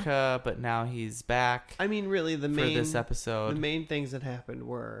Africa, but now he's back. I mean, really, for this episode, the main things that happened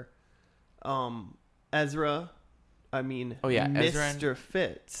were, Ezra. I mean, Mr.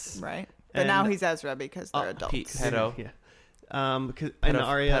 Fitz, right? But now he's Ezra because they're adults. Pedo. Yeah. Because and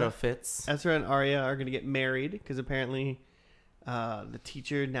Arya, Pedo Fitz. Ezra and Arya are going to get married because apparently, the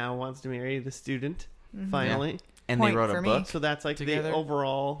teacher now wants to marry the student. Finally. Yeah. And Point they wrote a for book. me. So that's like together. the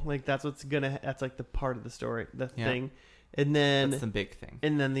overall, like that's that's like the part of the story, the thing. And then that's the big thing.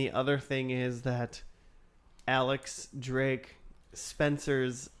 And then the other thing is that Alex Drake,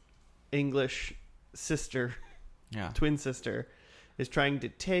 Spencer's English sister, twin sister, is trying to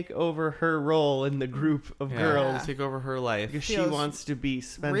take over her role in the group of girls. Take over her life. Because she wants to be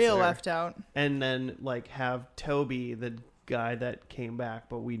Spencer. Real left out. And then like have Toby, the guy that came back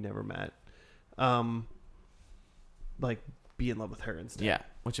but we never met, like be in love with her instead. Yeah,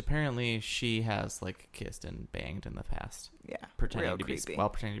 which apparently she has like kissed and banged in the past. Yeah, pretending to be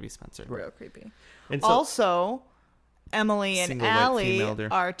Spencer. Real creepy. And so, also, Emily and Single white Allie female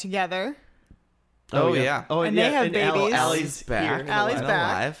are together. Oh yeah. Oh, and yeah. they have and babies. Allie's back. here. Allie's and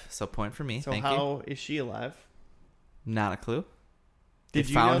back. alive. So point for me. So Thank you. how is she alive? Not a clue. Did They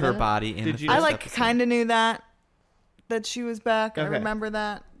you found know her that? body in Did the you- first I episode. kind of knew that she was back. I Okay. remember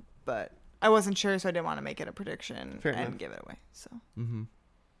that, but I wasn't sure, so I didn't want to make it a prediction Fair and enough. give it away. So, Mm-hmm.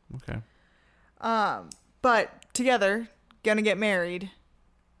 Okay. but together, gonna get married.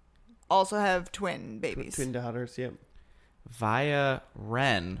 Also have twin babies. Twin daughters, yep. Via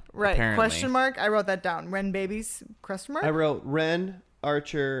Ren. Right? Apparently. Question mark. I wrote that down. Ren babies? Question mark. I wrote Ren,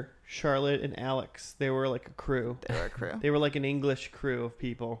 Archer, Charlotte, and Alex. They were like a crew. They were a crew. They were like an English crew of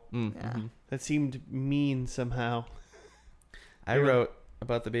people. Mm. Yeah. Mm-hmm. That seemed mean somehow. I wrote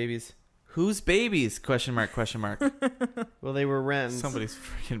about the babies. Whose babies? Question mark. Question mark. Well, they were Ren's. Somebody's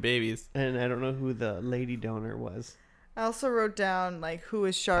freaking babies. And I don't know who the lady donor was. I also wrote down like who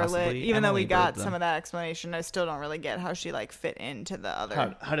is Charlotte. Possibly Even though Emily we got Bird, some then. of that explanation, I still don't really get how she like fit into the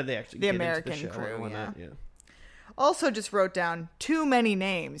other. How did they actually The get American into the show crew, and whatnot? Yeah. Also, just wrote down too many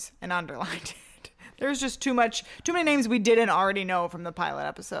names and underlined it. There's just too many names we didn't already know from the pilot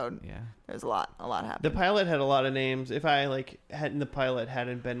episode. Yeah. There's a lot happening. The pilot had a lot of names. If I hadn't the pilot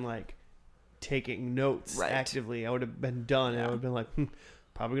hadn't been like taking notes actively, I would have been done. And I would have been like,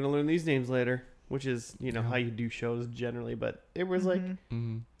 probably gonna learn these names later, which is how you do shows generally. But it was like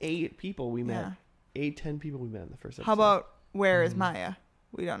 8 people we met, 10 people we met in the first episode. How about where is Maya?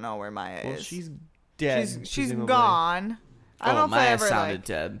 We don't know where Maya Well, is. she's dead. She's presumably. gone. I don't know Maya if I ever sounded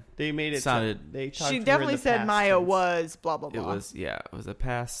dead. They made it Sounded- They talked She to her definitely in the said past Maya tense. was blah blah It blah. was a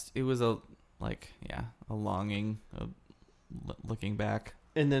past. It was a longing, looking back.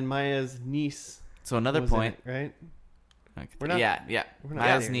 And then Maya's niece. So another was in point, it, right? we're not, we're not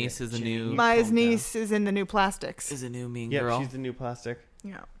Maya's there niece yet. is a Jenny, new you Maya's calm down. niece is in the new plastics. is a new mean Yeah, girl she's the new plastic.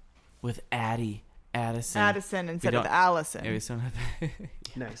 Yeah. with Addison. Addison instead We of don't- Allison. Yeah, we still have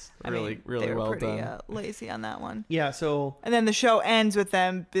Nice. really they were well pretty, done. lazy on that one. Yeah. So And then the show ends with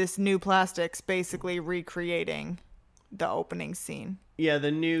them, this new plastics, basically recreating the opening scene. yeah,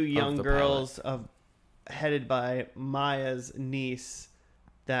 the new young the girls headed by Maya's niece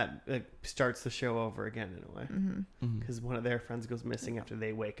that starts the show over again in a way Mm-hmm. because one of their friends goes missing after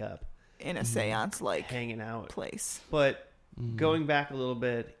they wake up In a seance-like hanging out. place. But going back a little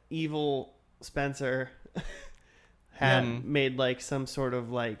bit, evil Spencer had made like some sort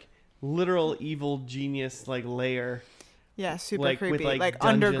of like literal evil genius like layer. Yeah, super Like, with, creepy. like, Like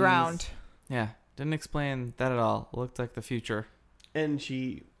dungeons. underground. Yeah, didn't explain that at all. It looked like the future. And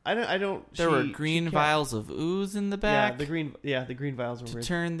I don't. There were green vials of ooze in the back. The green vials were to weird.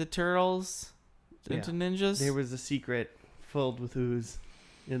 turn the turtles into ninjas. There was a secret filled with ooze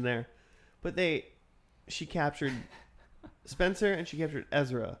in there, but she captured Spencer and she captured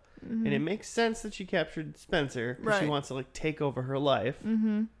Ezra, and it makes sense that she captured Spencer because she Right. wants to like take over her life.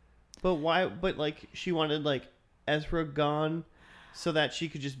 Mm-hmm. But why? But like she wanted like Ezra gone so that she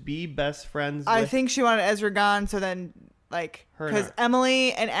could just be best friends. I with think she wanted Ezra gone, so then, like, Her and because her.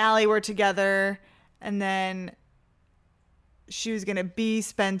 Emily and Allie were together, and then she was going to be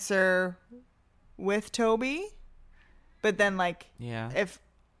Spencer with Toby. But then, like, yeah. if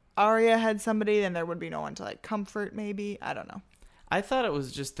Arya had somebody, then there would be no one to, like, comfort, maybe. I don't know. I thought it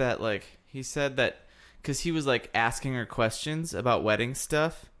was just that, like, he said that because he was like asking her questions about wedding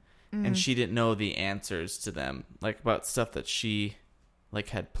stuff, and she didn't know the answers to them, like about stuff that she like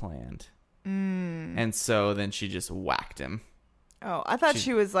had planned. And so then she just whacked him. Oh, I thought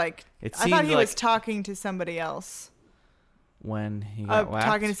she was like. It I thought seemed he was like- talking to somebody else. When he got whacked?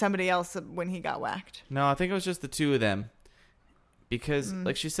 Talking to somebody else when he got whacked. No, I think it was just the two of them. Because,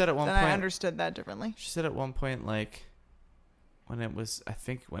 like she said at one Then point... I understood that differently. She said at one point, like, when it was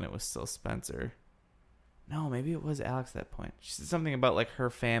still Spencer. No, maybe it was Alex at that point. She said something about, like, her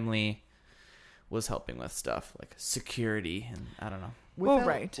family was helping with stuff, like security, and I don't know.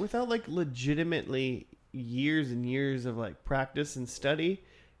 Without, like, legitimately years and years of, like, practice and study,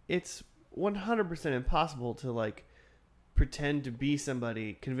 it's 100% impossible to, like, pretend to be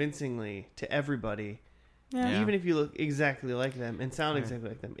somebody convincingly to everybody, Yeah. even if you look exactly like them and sound exactly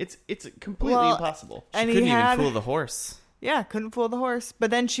like them. It's completely impossible. And She he couldn't had, even fool the horse. Yeah, couldn't fool the horse. But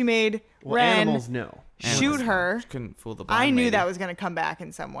then she made Well, Ren animals know. shoot her. She couldn't fool the blind I knew lady. that was going to come back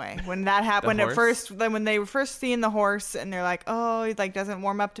in some way. When that happened The at horse? first, when they were first seeing the horse and they're like, oh, he like doesn't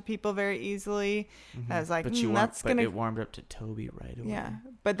warm up to people very easily. I was like, that's going to... it warmed up to Toby right away. Yeah.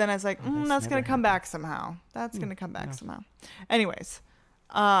 But then I was like, that's that's going never to come happened. back somehow. That's going to come back somehow. Anyways.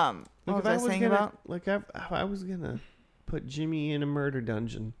 What was I saying about? Like, I was gonna put Jimmy in a murder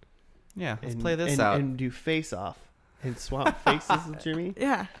dungeon. Yeah, let's and, play this and, out. and do face off and swap faces with Jimmy.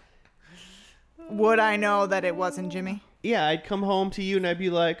 Yeah. Would I know that it wasn't Jimmy? Yeah, I'd come home to you and I'd be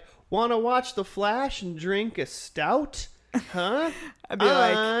like, "Want to watch The Flash and drink a stout? Huh? I'd be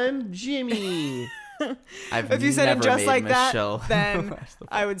like, I'm Jimmy." I've if you said it never just made like Michelle that, then watch the-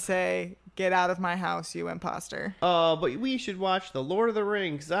 I would say, get out of my house, you imposter. But we should watch The Lord of the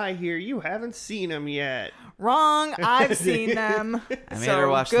Rings. I hear you haven't seen them yet. Wrong. I've seen them. I made So, her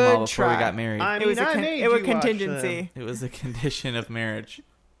watch them good all before we try. got married. I It mean, was I a made it was you watch contingency. It was a condition of marriage.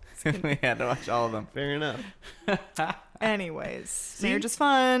 We had to watch all of them. them. Fair enough. Anyways, marriage is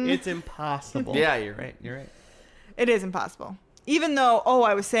fun. It's impossible. Yeah, you're right. You're right. It is impossible. Even though,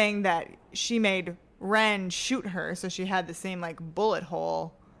 I was saying that she made Ren shoot her, so she had the same like bullet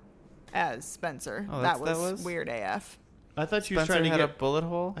hole as Spencer. Oh, that that was was? weird AF. I thought she was Spencer trying to had get. a bullet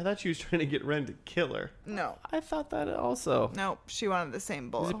hole. I thought she was trying to get Ren to kill her. No, I thought that also. nope. She wanted the same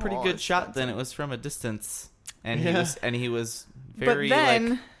It bullet was a pretty hole good as shot. Spencer. Then it was from a distance, and Yeah. he was very but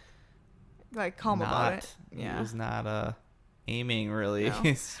then, like calm not. about it. Yeah. He was not aiming really.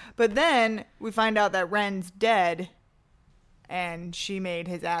 No. But then we find out that Ren's dead, and she made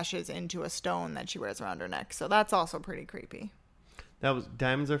his ashes into a stone that she wears around her neck. So that's also pretty creepy. That was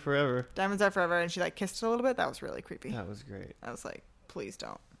Diamonds Are Forever. Diamonds are forever, and she like kissed it a little bit. That was really creepy. That was great. I was like, please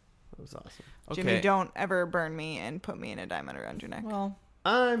don't. That was awesome. Okay. Jimmy, don't ever burn me and put me in a diamond around your neck. Well,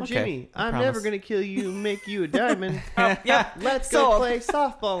 I'm Okay, Jimmy. I I'm promise. never gonna kill you. Make you a diamond. Yep. Let's go Sold. play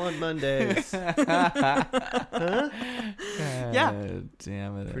softball on Mondays. Yeah.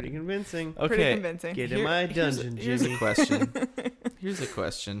 Damn it. Pretty convincing. Okay. Pretty convincing. Get in my dungeon, Here's a Jimmy. question. Here's a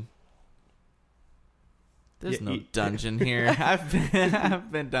question. There's Yeah, no you- dungeon here.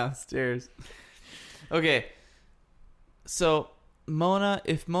 I've been downstairs. Okay. So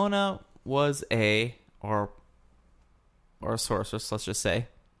if Mona was a or a sorceress, let's just say,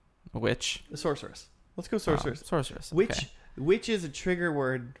 a witch. The sorceress. Let's go sorceress. Sorceress. Which okay. which is a trigger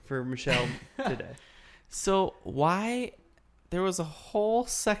word for Michelle today? So why there was a whole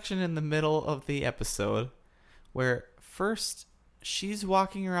section in the middle of the episode where first she's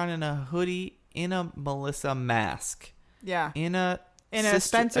walking around in a hoodie in a Melissa mask. Yeah. In a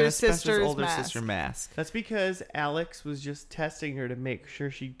Spencer's sister's older mask. sister mask. That's because Alex was just testing her to make sure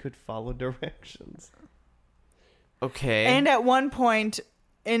she could follow directions. Okay. And at one point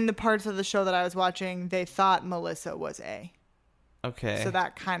in the parts of the show that I was watching, they thought Melissa was A. okay. So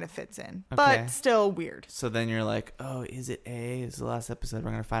that kind of fits in. Okay. But still weird. So then you're like, oh, is it A? Is the last episode?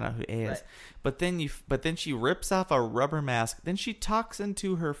 We're gonna find out who A is. Right. But then she rips off a rubber mask. Then she talks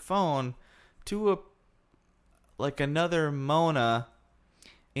into her phone to another Mona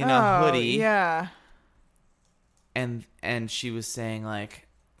in a hoodie. Yeah. And she was saying like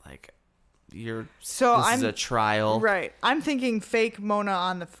this I'm is a trial. Right. I'm thinking fake Mona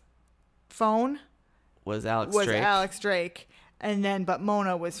on the phone Was Alex was Drake. Alex Drake. But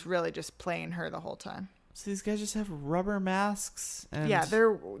Mona was really just playing her the whole time. So these guys just have rubber masks. And Yeah,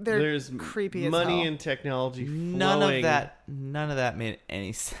 they're There's creepy as money hell. and technology flowing, none of that made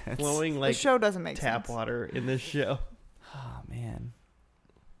any sense. flowing The like show doesn't make tap sense. water in this show. Oh man.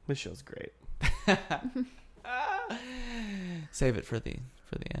 This show's great. Save it for the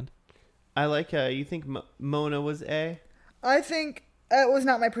end. I like you think Mona was A? I think it was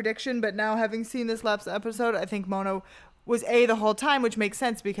not my prediction, but now having seen this last episode, I think Mona was A the whole time, which makes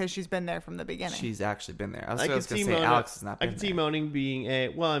sense because she's been there from the beginning. She's actually been there. I was I going could to see say Mona. Alex has not I been could see there. Moaning being a.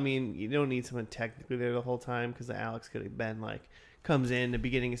 Well, I mean, you don't need someone technically there the whole time because Alex could have been like comes in the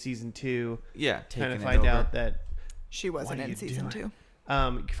beginning of season 2, Yeah, kind taking of it find over. out that She wasn't What are in you season doing? 2.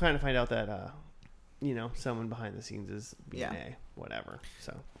 you kind of find out that someone behind the scenes is being Yeah. a whatever.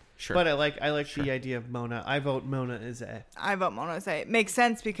 So, Sure. but I like Sure. the idea of Mona. I vote Mona as a. I vote Mona as A. It makes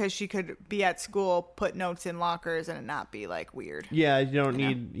sense because she could be at school, put notes in lockers, and it not be like weird. Yeah, you don't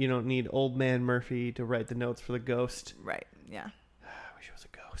I know. need old man Murphy to write the notes for the ghost. Right. Yeah. I wish it was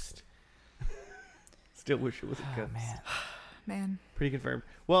a ghost. Still wish it was a Oh, ghost. man. Man. Pretty confirmed.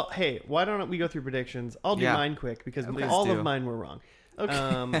 Well, hey, why don't we go through predictions? I'll do Yeah. mine quick because Please all do. of mine were wrong.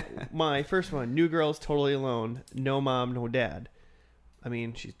 Okay. My first one: New Girl's totally alone. No mom, no dad. I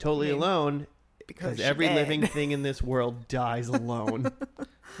mean, she's totally alone because she's every dead. living thing in this world dies alone.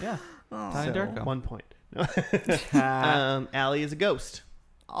 Yeah. Oh. Donnie So, Darko. 1 point. No. Allie is a ghost.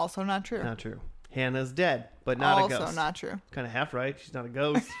 Also not true. Not true. Hannah's dead, but not a also ghost. not true. Kind of half right. She's not a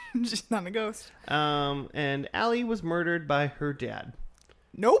ghost. She's not a ghost. And Allie was murdered by her dad.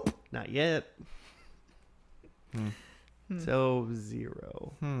 Nope. Not yet. Hmm. So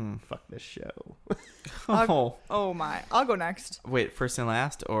 0. Hmm. Fuck this show. Oh. Oh my. I'll go next. Wait, first and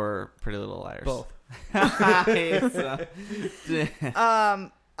last or Pretty Little Liars? Both.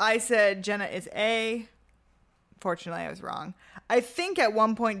 I said Jenna is A. Fortunately, I was wrong. I think at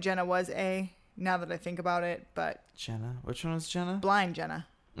one point Jenna was A, now that I think about it, but Jenna. Which one was Jenna? blind Jenna.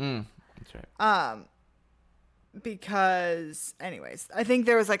 That's right. Because anyways, I think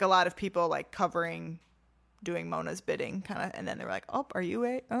there was like a lot of people like covering, doing Mona's bidding kind of, and then they were like, oh, are you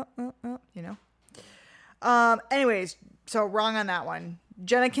A? You know? Anyways, so wrong on that one.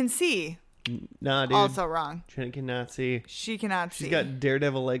 Jenna can see. Nah, dude. Also wrong. Jenna cannot see. She cannot see. She's got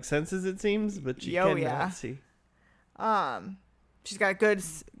daredevil-like senses, it seems, but she cannot yeah. see. She's got a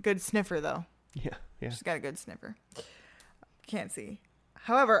good sniffer though. Yeah, yeah. She's got a good sniffer. Can't see.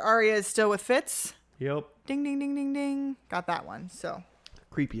 However, Arya is still with Fitz. Yep. Ding, ding, ding, ding, ding. Got that one. So,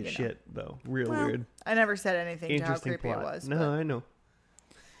 Creepy as You know. shit, though. Real well, weird. I never said anything to how Interesting creepy plot. it was. No, but I know.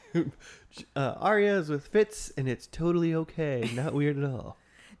 Arya is with Fitz, and it's totally okay. Not weird at all.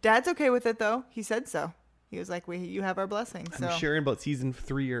 Dad's okay with it though. He said so. He was like, you have our blessing." So, I'm sure in about season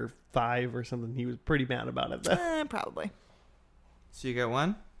 3 or 5 or something, he was pretty mad about it, though. Probably. So you got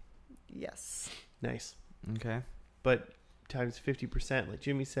one? Yes. Nice. Okay. But times 50%, like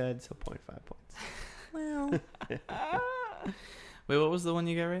Jimmy said, so 0.5 points. Well, Wait, what was the one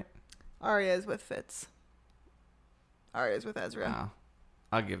you got right? Arya is with Fitz. Arya is with Ezra. Oh,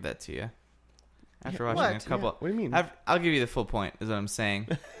 I'll give that to you. After Yeah, watching what? a couple, What do you mean? I'll give you the full point. Is what I'm saying.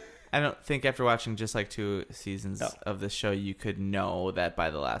 I don't think after watching just like 2 seasons No. of this show, you could know that by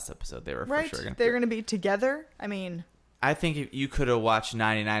the last episode they were Right? for sure gonna. They're going to be together. I mean, I think if you could have watched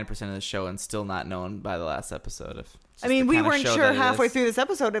 99% of the show and still not known by the last episode. If I mean, we weren't sure halfway through this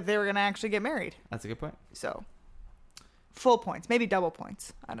episode if they were going to actually get married. That's a good point. So, full points, maybe double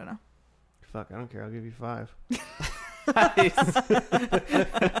points. I don't know. Fuck, I don't care. I'll give you 5.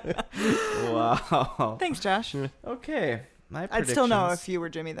 Wow. Thanks, Josh. Okay. My I'd still know predictions if you were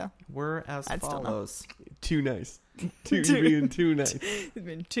Jimmy, though. were as I'd still know. follows. Too nice. You're being too nice. It's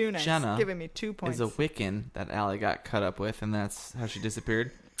been too nice. Jenna Giving me 2 points. Is a Wiccan that Allie got cut up with, and that's how she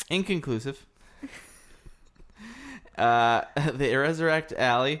disappeared. Inconclusive. They resurrect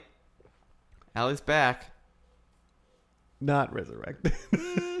Allie. Allie's back. Not resurrected.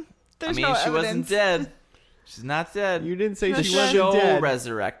 There's I mean, no she wasn't evidence. dead. She's not dead. You didn't say the she wasn't show dead.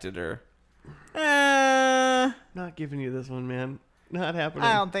 resurrected her. Not giving you this one, man. Not happening.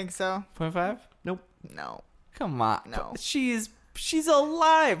 I don't think so. 0.5? Nope. No. Come on. No. She's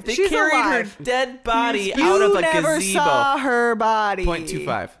alive. They She's carried alive. her dead body You out of a never gazebo. saw her body.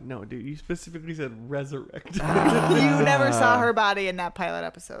 0.25. No, dude. You specifically said resurrect. You never saw her body in that pilot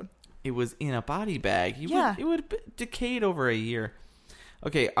episode. It was in a body bag. Yeah. It would have decayed over a year.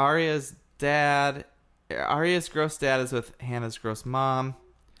 Okay, Arya's gross dad is with Hannah's gross mom.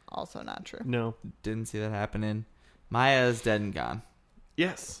 Also not true. No. Didn't see that happening. Maya's dead and gone.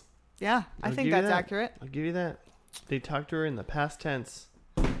 Yes. Yeah, I I'll think give you that's that. accurate. I'll give you that. They talked to her in the past tense.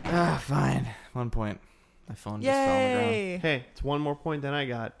 Fine. 1 point. My phone just fell on the ground. Yay! Hey, it's 1 more point than I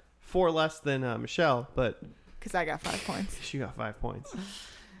got. 4 less than Michelle, but Because I got 5 points. she got 5 points.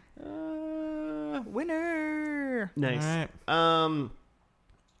 Winner! Nice. All right.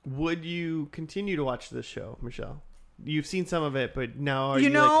 Would you continue to watch this show, Michelle? You've seen some of it, but now are You you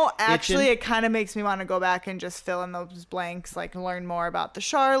know, like, actually, itching? it kind of makes me want to go back and just fill in those blanks, like learn more about the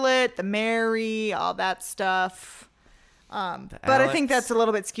Charlotte, the Mary, all that stuff. But I think Alex. that's a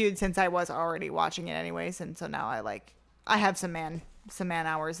little bit skewed since I was already watching it anyways, and so now I like I have some man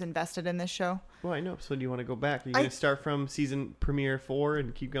hours invested in this show. Well, I know. So do you want to go back? Are you going to start from season premiere 4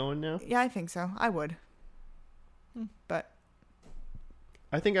 and keep going now? Yeah, I think so. I would. But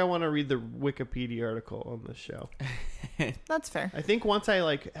I think I want to read the Wikipedia article on this show. that's fair. I think once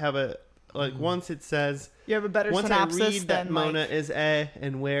I have a once it says You have a better once synopsis I read that than Mona is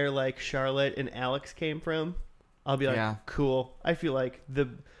and where Charlotte and Alex came from, I'll be like, Yeah. cool. I feel like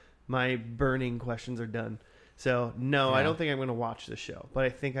my burning questions are done. So no, I Yeah. don't think I'm going to watch the show, but I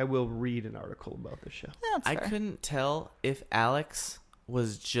think I will read an article about the show. That's I fair. couldn't tell if Alex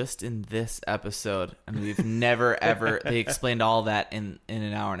was just in this episode, and we've never ever. They explained all that in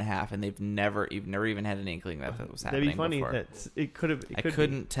an hour and a half, and you've never even had an inkling that was happening. That'd be funny. Before. It could have. I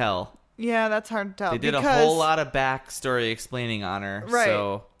couldn't tell. Yeah, that's hard to tell. They did a because- whole lot of backstory explaining on her, right?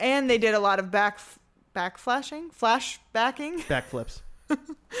 So And they did a lot of flashbacking. Backflips. There's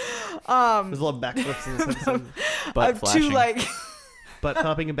a lot of backflips in this episode. butt Of flashing. two Butt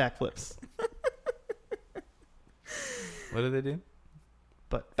popping and backflips. What do they do?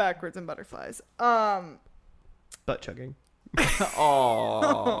 backwards and butterflies. Butt chugging.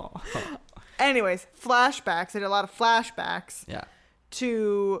 Oh, Anyways, flashbacks. They did a lot of flashbacks yeah.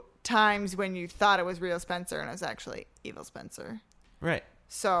 to times when you thought it was real Spencer and it was actually evil Spencer. Right.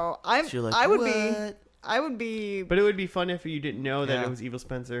 So So you're like, I would "What?" be, But it would be fun if you didn't know that Yeah. it was Evil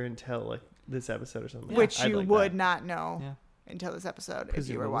Spencer until this episode or something. which I'd you like would that. not know Yeah. until this episode if you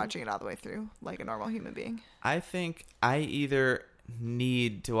Presumably. were watching it all the way through like a normal human being. I think I either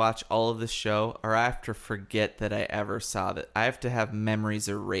need to watch all of this show or I have to forget that I ever saw that. I have to have memories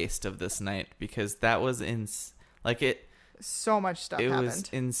erased of this night because that was So much stuff it happened. was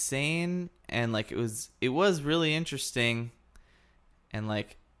insane and it was really interesting and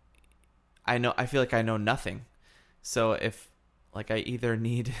I feel like I know nothing. So if I either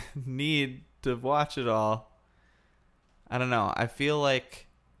need to watch it all, I don't know. I feel like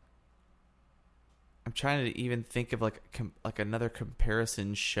I'm trying to even think of another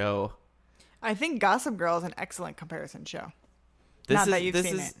comparison show. I think Gossip Girl is an excellent comparison show. This Not is, that you've this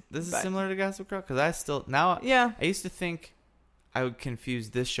seen is, it, This is but- similar to Gossip Girl because I still now. Yeah. I used to think I would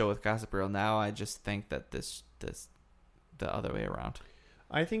confuse this show with Gossip Girl. Now I just think that this the other way around.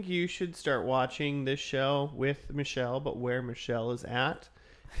 I think you should start watching this show with Michelle, but where Michelle is at.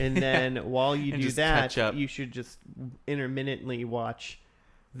 And then while you And do just that, catch up. you should just intermittently watch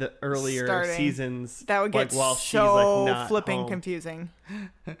the earlier Starting. seasons. That would get while so she's not flipping home. confusing.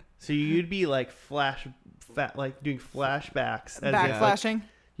 So you'd be doing flashbacks. As if, Backflashing.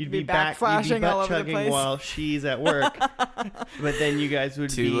 You'd Be be back backflashing you'd be all butt over the chugging place. while she's at work. But then you guys would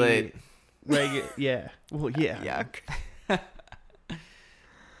Too be late. Yeah. Well, yeah. Yuck.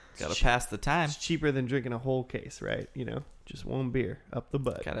 Gotta pass the time. It's cheaper than drinking a whole case, right? Just one beer up the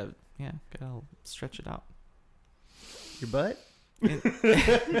butt. Gotta stretch it out Your butt?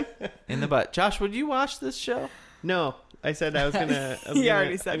 in the butt. Josh, would you watch this show? No, I said I was gonna. He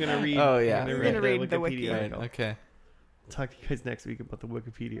already said I'm gonna that. read. Oh, yeah. I'm You're gonna read the Wikipedia wiki. Right. article. Okay. Talk to you guys next week about the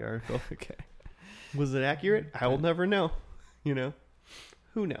Wikipedia article. Okay. Was it accurate? I will never know.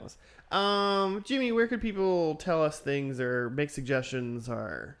 Who knows? Jimmy, where could people tell us things or make suggestions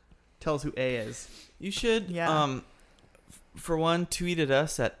or tell us who A is? You should. Yeah. For one, tweet at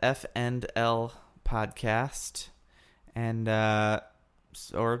us at FNL Podcast, and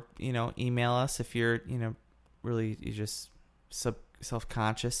or email us if you're really you just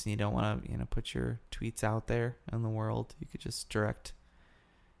self-conscious and you don't want to put your tweets out there in the world. You could just direct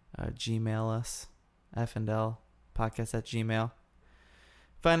Gmail us, FNL Podcast at Gmail.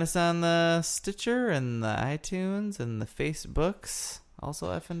 Find us on the Stitcher and the iTunes and the Facebooks. Also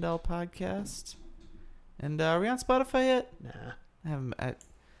FNL Podcast. And are we on Spotify yet? Nah. I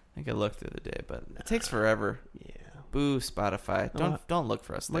think I looked the other day, but it takes forever. Yeah. Boo, Spotify. Don't look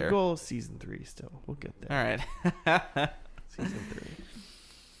for us My there. goal is season 3 still. We'll get there. All right. Season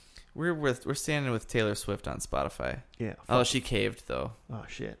 3. We're standing with Taylor Swift on Spotify. Yeah. Oh, she caved though. Oh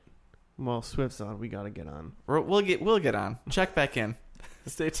shit. Well, Swift's on. We gotta get on. We'll get on. Check back in.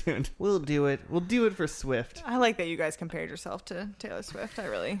 Stay tuned. We'll do it. We'll do it for Swift. I like that you guys compared yourself to Taylor Swift.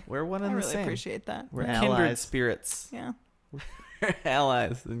 We're one and I the really same. appreciate that. We're kindred allies. spirits. Yeah. We're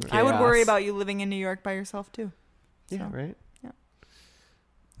allies. In I would worry chaos. about you living in New York by yourself too. Yeah. So. Right.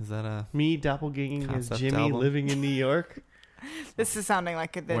 Is that a Me doppelganging as Concept Jimmy album. living in New York. This is sounding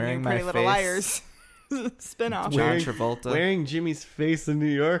like the Wearing new Pretty my Little face. Liars spinoff. John Wearing- Travolta? Wearing Jimmy's face in New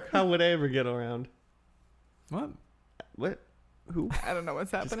York. How would I ever get around? What? What? Who? I don't know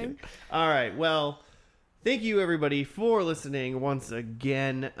what's Just happening. kidding. All right. Well, thank you everybody for listening once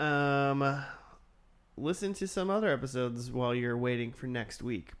again. Listen to some other episodes while you're waiting for next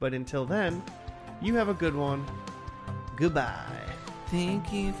week. But until then, you have a good one. Goodbye.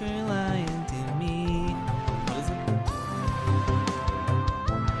 Thank you for lying to me.